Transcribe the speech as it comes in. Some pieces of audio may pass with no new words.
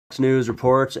News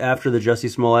reports after the Jussie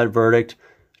Smollett verdict,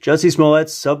 Jussie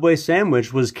Smollett's Subway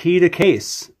sandwich was key to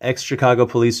case, ex-Chicago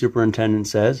police superintendent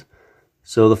says.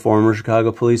 So the former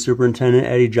Chicago police superintendent,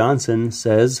 Eddie Johnson,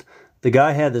 says the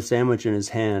guy had the sandwich in his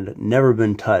hand, never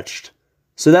been touched.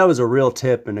 So that was a real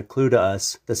tip and a clue to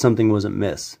us that something wasn't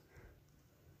amiss.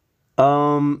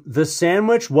 The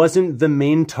sandwich wasn't the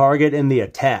main target in the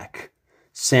attack.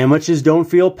 Sandwiches don't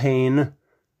feel pain.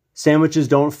 Sandwiches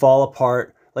don't fall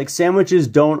apart. Like, sandwiches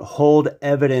don't hold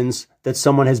evidence that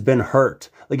someone has been hurt.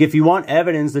 Like, if you want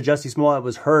evidence that Jussie Smollett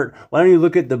was hurt, why don't you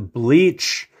look at the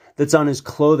bleach that's on his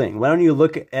clothing? Why don't you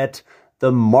look at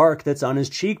the mark that's on his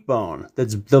cheekbone?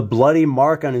 That's the bloody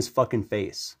mark on his fucking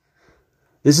face.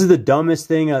 This is the dumbest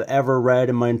thing I've ever read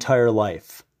in my entire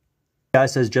life. The guy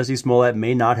says Jussie Smollett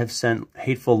may not have sent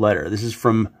hateful letter. This is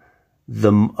from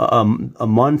a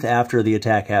month after the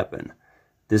attack happened.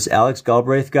 This Alex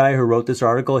Galbraith guy who wrote this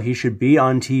article, he should be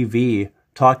on TV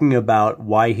talking about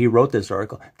why he wrote this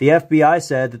article. The FBI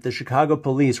said that the Chicago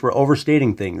police were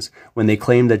overstating things when they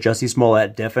claimed that Jussie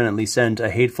Smollett definitely sent a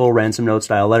hateful ransom note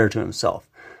style letter to himself.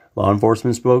 Law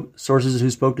enforcement sources who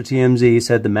spoke to TMZ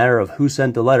said the matter of who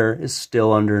sent the letter is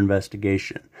still under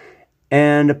investigation.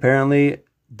 And apparently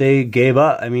they gave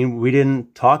up. I mean, we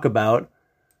didn't talk about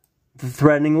the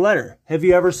threatening letter. Have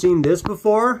you ever seen this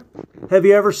before? Have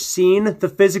you ever seen the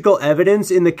physical evidence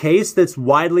in the case that's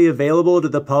widely available to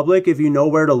the public if you know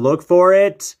where to look for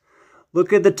it?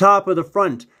 Look at the top of the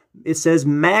front. It says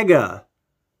MAGA.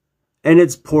 And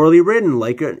it's poorly written,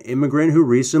 like an immigrant who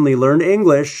recently learned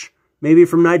English, maybe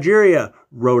from Nigeria,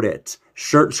 wrote it.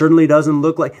 Certainly doesn't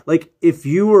look like if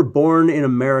you were born in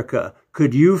America,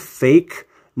 could you fake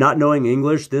not knowing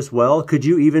English this well? Could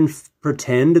you even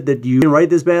pretend that you can write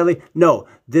this badly? No,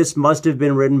 this must have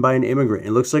been written by an immigrant.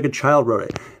 It looks like a child wrote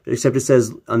it, except it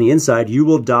says on the inside, "You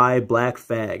will die, black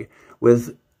fag,"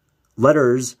 with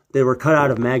letters that were cut out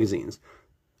of magazines.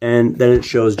 And then it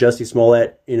shows Jussie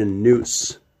Smollett in a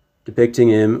noose, depicting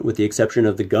him, with the exception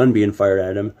of the gun being fired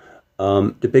at him,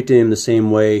 depicting him the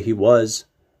same way he was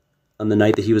on the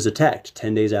night that he was attacked,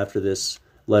 10 days after this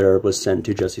letter was sent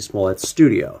to Jussie Smollett's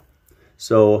studio.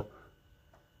 So,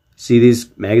 see these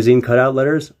magazine cutout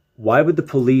letters? Why would the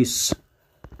police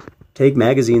take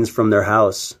magazines from their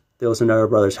house, the Osundairo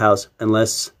brothers' house,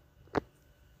 unless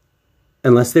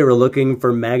they were looking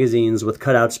for magazines with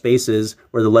cutout spaces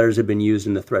where the letters had been used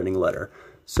in the threatening letter?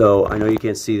 So, I know you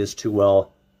can't see this too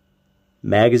well.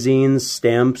 Magazines,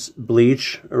 stamps,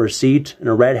 bleach, a receipt, and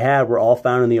a red hat were all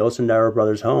found in the Osundairo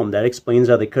brothers' home. That explains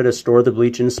how they could have stored the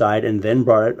bleach inside and then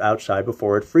brought it outside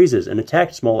before it freezes and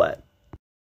attacked Smollett.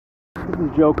 This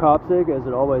is Joe Kopsig, as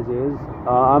it always is.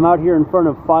 I'm out here in front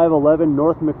of 511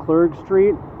 North McClurg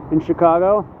Street in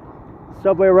Chicago,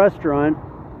 Subway restaurant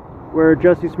where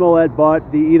Jussie Smollett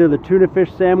bought either the tuna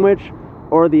fish sandwich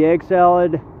or the egg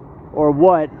salad or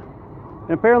what.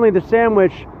 And apparently the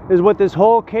sandwich is what this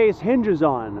whole case hinges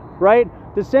on, right?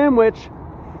 The sandwich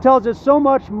tells us so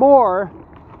much more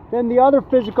than the other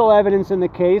physical evidence in the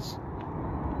case,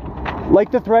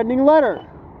 like the threatening letter,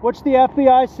 which the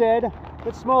FBI said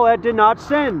that Smollett did not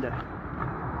send.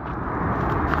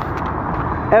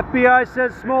 FBI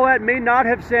says Smollett may not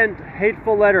have sent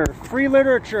hateful letter. Free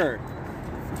literature.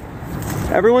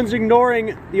 Everyone's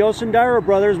ignoring the Osundairo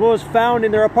brothers, what was found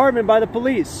in their apartment by the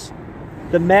police.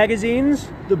 The magazines,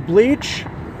 the bleach,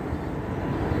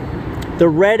 the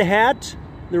red hat,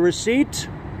 the receipt.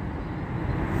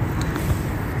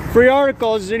 Free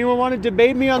articles. Does anyone want to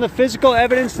debate me on the physical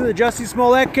evidence to the Jussie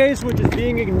Smollett case, which is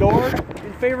being ignored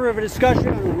in favor of a discussion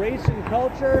on race and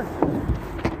culture?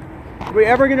 Are we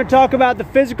ever going to talk about the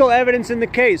physical evidence in the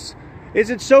case? Is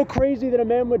it so crazy that a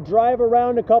man would drive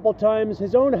around a couple times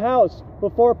his own house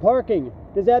before parking?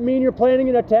 Does that mean you're planning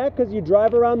an attack because you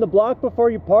drive around the block before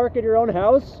you park at your own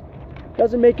house?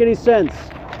 Doesn't make any sense.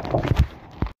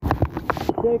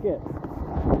 Take it.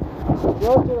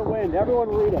 Throw it to the wind. Everyone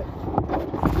read it.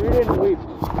 Read it and weep.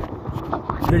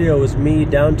 This video was me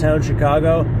downtown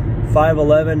Chicago,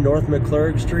 511 North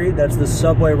McClurg Street. That's the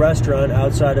Subway restaurant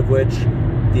outside of which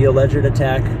the alleged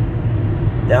attack,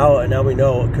 now we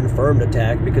know, a confirmed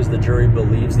attack because the jury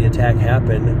believes the attack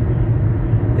happened,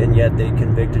 and yet they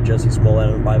convicted Jussie Smollett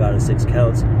on 5 out of 6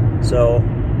 counts. So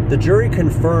the jury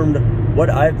confirmed what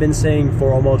I've been saying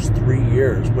for almost 3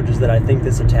 years, which is that I think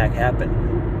this attack happened.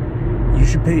 You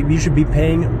should be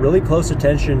paying really close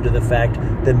attention to the fact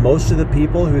that most of the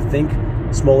people who think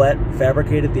Smollett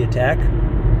fabricated the attack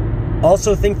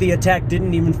also think the attack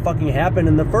didn't even fucking happen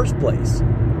in the first place.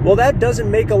 Well, that doesn't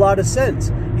make a lot of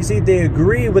sense. You see, they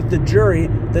agree with the jury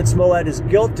that Smollett is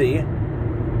guilty,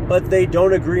 but they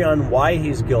don't agree on why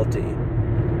he's guilty.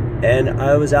 And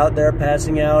I was out there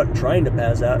passing out, trying to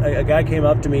pass out. A guy came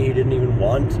up to me, he didn't even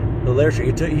want the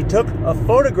literature. He took a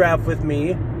photograph with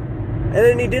me, and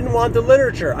then he didn't want the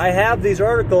literature. I have these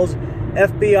articles.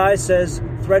 FBI says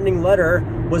threatening letter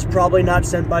was probably not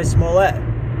sent by Smollett.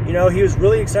 You know, he was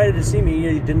really excited to see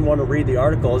me. He didn't want to read the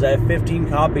articles. I have 15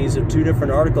 copies of 2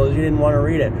 different articles. He didn't want to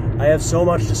read it. I have so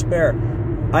much to spare.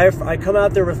 I come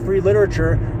out there with free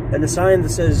literature and a sign that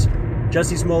says,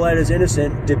 Jussie Smollett is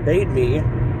innocent, debate me.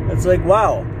 It's like,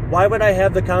 wow, why would I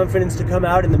have the confidence to come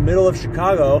out in the middle of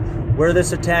Chicago where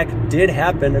this attack did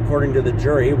happen, according to the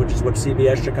jury, which is what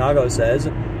CBS Chicago says.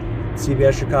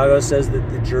 CBS Chicago says that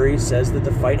the jury says that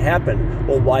the fight happened.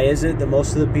 Well, why is it that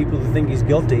most of the people who think he's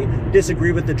guilty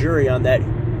disagree with the jury on that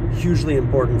hugely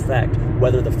important fact,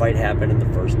 whether the fight happened in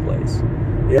the first place?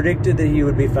 He predicted that he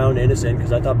would be found innocent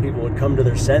because I thought people would come to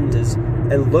their sentences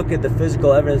and look at the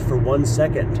physical evidence for 1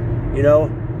 second. You know,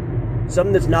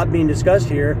 something that's not being discussed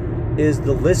here is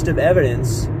the list of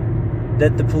evidence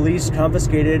that the police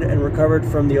confiscated and recovered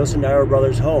from the Osundairo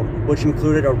brothers' home, which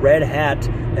included a red hat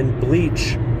and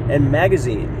bleach and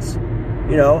magazines.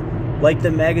 You know, like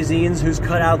the magazines whose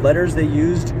cutout letters they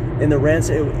used in the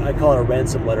ransom. I call it a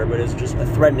ransom letter, but it's just a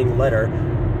threatening letter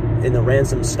in the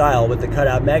ransom style with the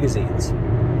cutout magazines.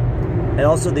 And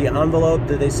also the envelope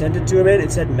that they sent it to him in,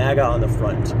 it said MAGA on the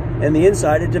front. And the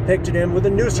inside, it depicted him with a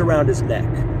noose around his neck.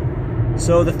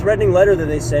 So the threatening letter that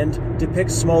they sent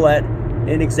depicts Smollett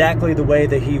in exactly the way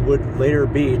that he would later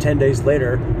be 10 days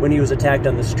later when he was attacked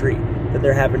on the street, that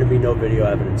there happened to be no video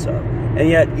evidence of. And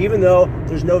yet, even though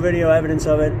there's no video evidence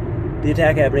of it, the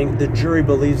attack happening, the jury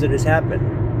believes it has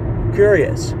happened.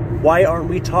 Curious. Why aren't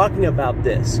we talking about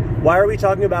this? Why are we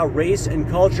talking about race and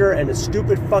culture and a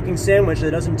stupid fucking sandwich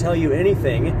that doesn't tell you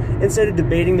anything instead of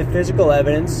debating the physical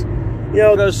evidence? You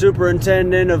know, the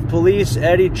superintendent of police,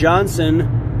 Eddie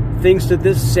Johnson, thinks that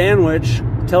this sandwich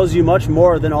tells you much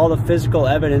more than all the physical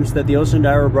evidence that the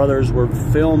Osundairo brothers were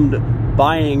filmed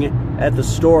buying at the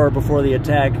store before the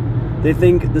attack. They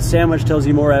think the sandwich tells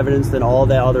you more evidence than all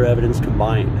that other evidence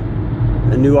combined.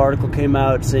 A new article came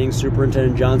out saying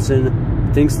Superintendent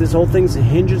Johnson thinks this whole thing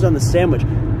hinges on the sandwich.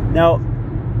 Now,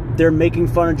 they're making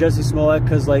fun of Jussie Smollett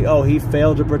because, like, oh, he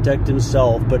failed to protect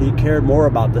himself, but he cared more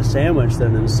about the sandwich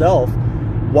than himself.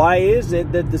 Why is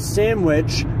it that the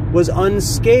sandwich was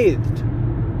unscathed?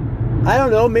 I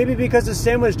don't know, maybe because the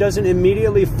sandwich doesn't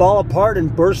immediately fall apart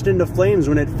and burst into flames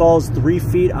when it falls 3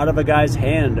 feet out of a guy's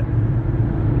hand.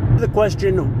 The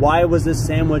question, why was this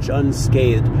sandwich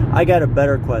unscathed? I got a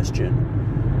better question.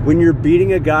 When you're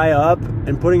beating a guy up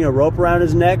and putting a rope around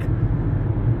his neck,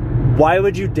 why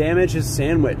would you damage his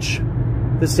sandwich?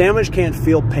 The sandwich can't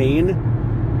feel pain.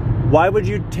 Why would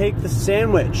you take the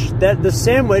sandwich? The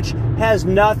sandwich has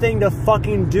nothing to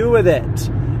fucking do with it.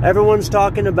 Everyone's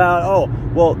talking about, oh,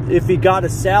 well, if he got a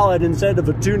salad instead of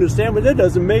a tuna sandwich, that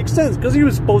doesn't make sense because he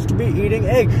was supposed to be eating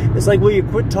egg. It's like, will you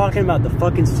quit talking about the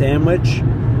fucking sandwich?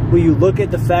 Will you look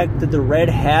at the fact that the red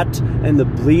hat and the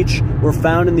bleach were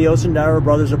found in the Osundairo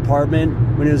brothers'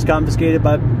 apartment when it was confiscated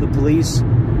by the police?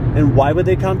 And why would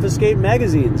they confiscate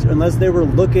magazines unless they were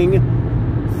looking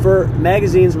for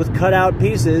magazines with cut-out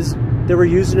pieces that were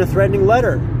used in a threatening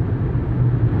letter?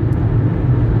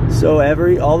 So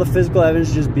all the physical evidence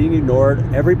is just being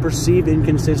ignored. Every perceived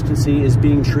inconsistency is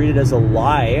being treated as a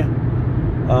lie.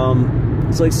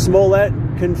 It's like Smollett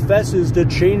confesses to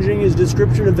changing his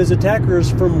description of his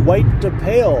attackers from white to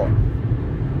pale.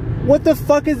 What the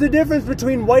fuck is the difference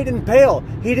between white and pale?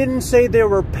 He didn't say they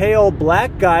were pale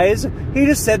black guys. He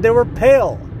just said they were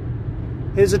pale.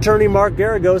 His attorney, Mark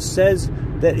Garagos, says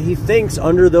that he thinks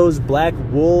under those black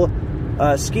wool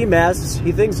ski masks,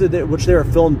 he thinks that which they were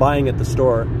filmed buying at the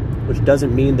store, which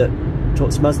doesn't mean that,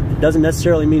 doesn't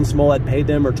necessarily mean Smollett paid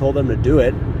them or told them to do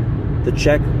it. The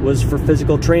check was for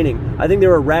physical training. I think they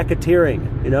were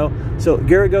racketeering, you know? So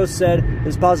Garagos said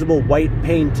it's possible white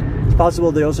paint, it's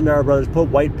possible the Osundairo brothers put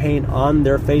white paint on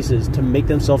their faces to make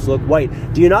themselves look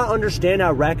white. Do you not understand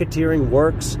how racketeering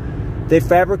works? They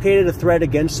fabricated a threat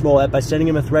against Smollett by sending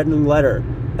him a threatening letter.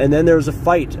 And then there was a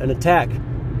fight, an attack.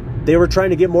 They were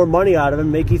trying to get more money out of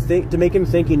him, to make him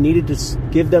think he needed to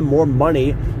give them more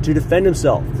money to defend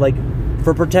himself, like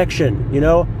for protection, you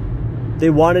know? They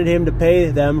wanted him to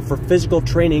pay them for physical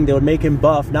training that would make him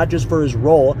buff, not just for his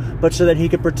role, but so that he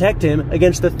could protect him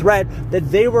against the threat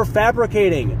that they were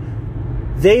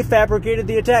fabricating. They fabricated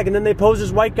the attack, and then they posed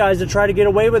as white guys to try to get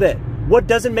away with it. What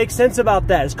doesn't make sense about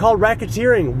that? It's called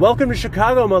racketeering. Welcome to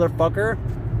Chicago, motherfucker.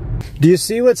 Do you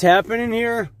see what's happening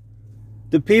here?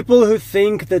 The people who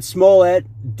think that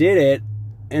Smollett did it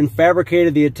and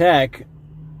fabricated the attack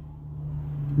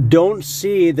don't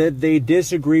see that they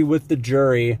disagree with the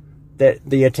jury, that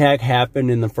the attack happened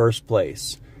in the first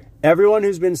place. Everyone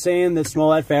who's been saying that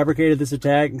Smollett fabricated this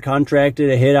attack and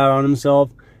contracted a hit out on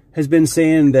himself has been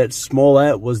saying that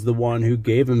Smollett was the one who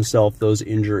gave himself those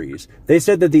injuries. They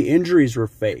said that the injuries were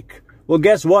fake. Well,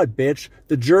 guess what, bitch?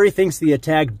 The jury thinks the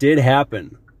attack did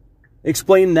happen.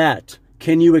 Explain that.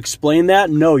 Can you explain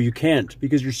that? No, you can't,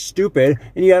 because you're stupid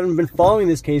and you haven't been following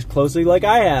this case closely like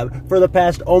I have for the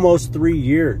past almost 3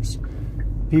 years.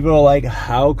 People are like,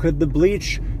 how could the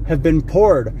bleach have been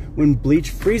poured when bleach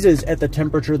freezes at the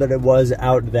temperature that it was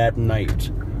out that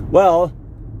night? Well,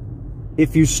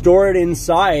 if you store it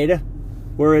inside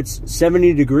where it's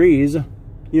 70 degrees,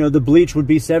 you know, the bleach would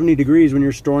be 70 degrees when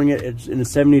you're storing it in a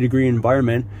 70-degree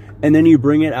environment, and then you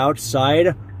bring it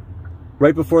outside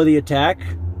right before the attack,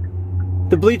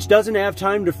 the bleach doesn't have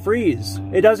time to freeze.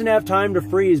 It doesn't have time to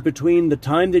freeze between the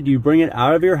time that you bring it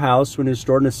out of your house when it's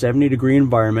stored in a 70-degree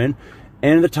environment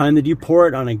and the time that you pour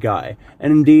it on a guy.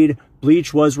 And indeed,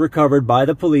 bleach was recovered by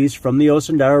the police from the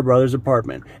Osundairo brothers'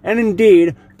 apartment. And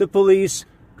indeed, the police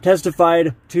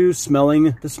testified to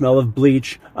smelling the smell of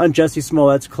bleach on Jussie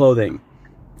Smollett's clothing.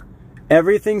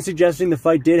 Everything suggesting the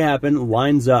fight did happen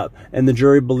lines up, and the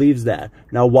jury believes that.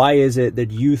 Now, why is it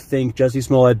that you think Jussie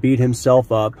Smollett beat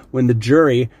himself up when the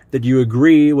jury that you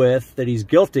agree with that he's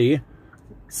guilty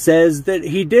says that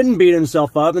he didn't beat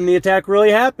himself up and the attack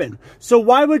really happened? So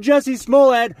why would Jussie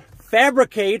Smollett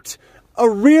fabricate a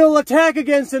real attack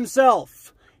against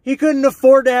himself? He couldn't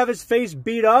afford to have his face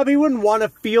beat up. He wouldn't want to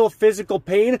feel physical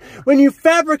pain. When you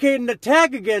fabricate an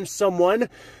attack against someone,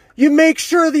 you make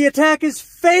sure the attack is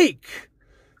fake.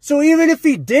 So even if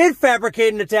he did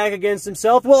fabricate an attack against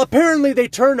himself, well, apparently they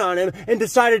turned on him and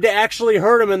decided to actually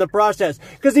hurt him in the process,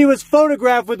 because he was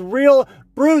photographed with real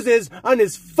bruises on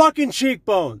his fucking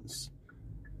cheekbones.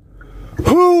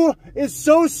 Who is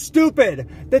so stupid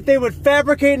that they would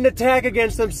fabricate an attack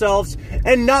against themselves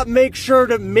and not make sure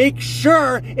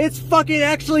it's fucking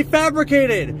actually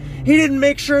fabricated? He didn't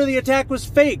make sure the attack was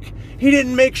fake. He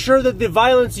didn't make sure that the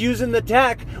violence used in the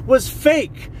attack was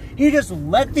fake. He just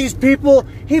let these people,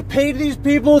 he paid these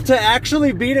people to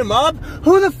actually beat him up?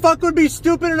 Who the fuck would be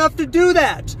stupid enough to do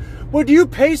that? Would you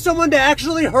pay someone to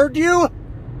actually hurt you?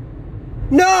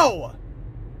 No!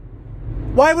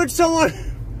 Why would someone...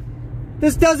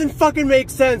 This doesn't fucking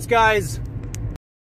make sense, guys.